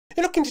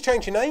You're looking to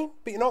change your name,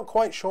 but you're not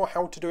quite sure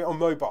how to do it on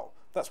mobile.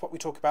 That's what we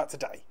talk about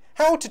today.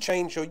 How to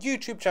change your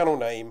YouTube channel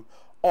name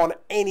on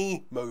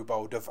any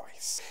mobile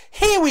device.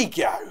 Here we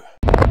go!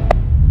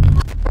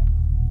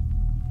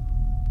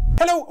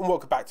 Hello and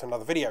welcome back to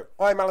another video.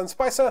 I'm Alan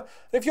Spicer, and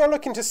if you're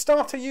looking to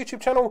start a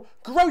YouTube channel,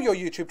 grow your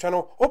YouTube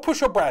channel, or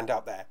push your brand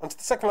out there onto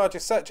the second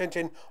largest search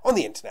engine on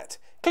the internet,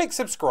 click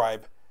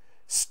subscribe,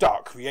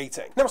 start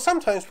creating. Now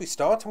sometimes we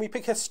start and we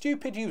pick a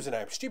stupid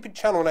username, stupid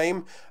channel name,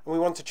 and we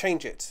want to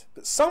change it.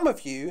 But some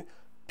of you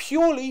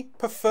purely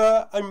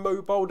prefer a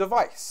mobile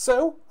device.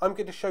 So I'm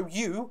going to show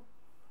you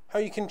how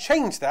you can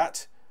change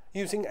that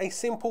using a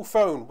simple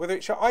phone, whether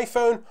it's your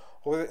iPhone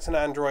or whether it's an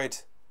Android.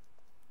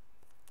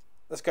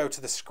 Let's go to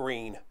the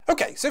screen.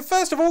 Okay, so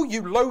first of all,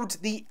 you load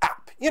the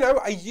app. You know,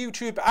 a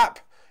YouTube app,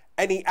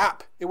 any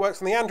app. It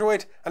works on the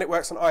Android and it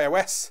works on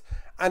iOS.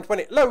 And when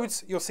it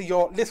loads, you'll see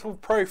your little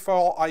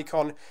profile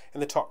icon in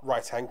the top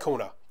right-hand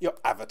corner, your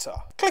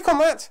avatar. Click on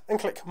that and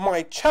click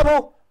My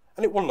Channel,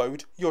 and it will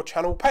load your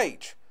channel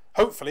page.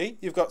 Hopefully,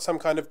 you've got some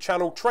kind of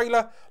channel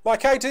trailer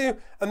like I do,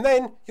 and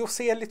then you'll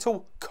see a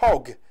little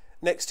cog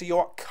next to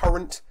your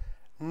current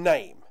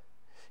name.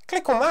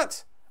 Click on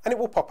that, and it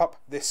will pop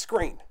up this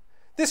screen.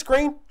 This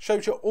screen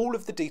shows you all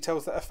of the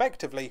details that are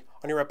effectively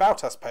on your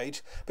About Us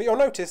page, but you'll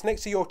notice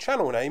next to your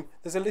channel name,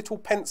 there's a little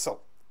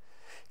pencil.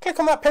 Click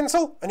on that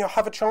pencil and you'll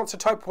have a chance to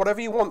type whatever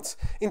you want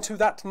into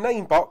that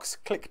name box.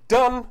 Click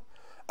Done,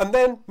 and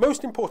then,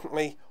 most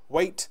importantly,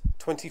 wait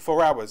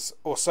 24 hours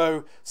or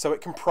so it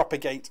can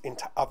propagate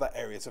into other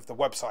areas of the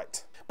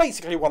website.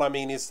 Basically what I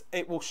mean is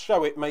it will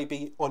show it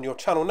maybe on your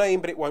channel name,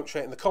 but it won't show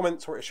it in the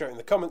comments, or it'll show it in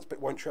the comments, but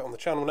it won't show it on the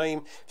channel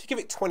name. If you give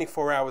it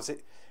 24 hours,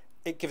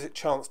 it gives it a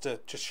chance to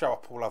just show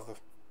up all other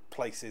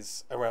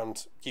places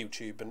around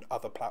YouTube and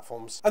other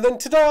platforms. And then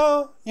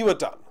ta-da, you are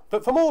done.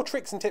 But for more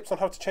tricks and tips on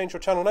how to change your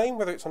channel name,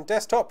 whether it's on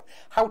desktop,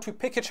 how to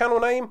pick a channel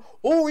name,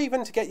 or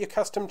even to get your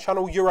custom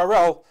channel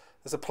URL,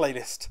 there's a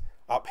playlist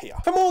up here.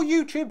 For more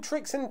YouTube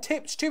tricks and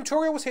tips,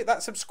 tutorials, hit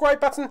that subscribe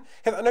button,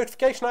 hit that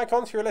notification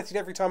icon so you're alerted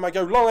every time I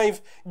go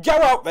live. Go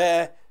out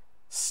there,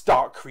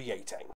 start creating.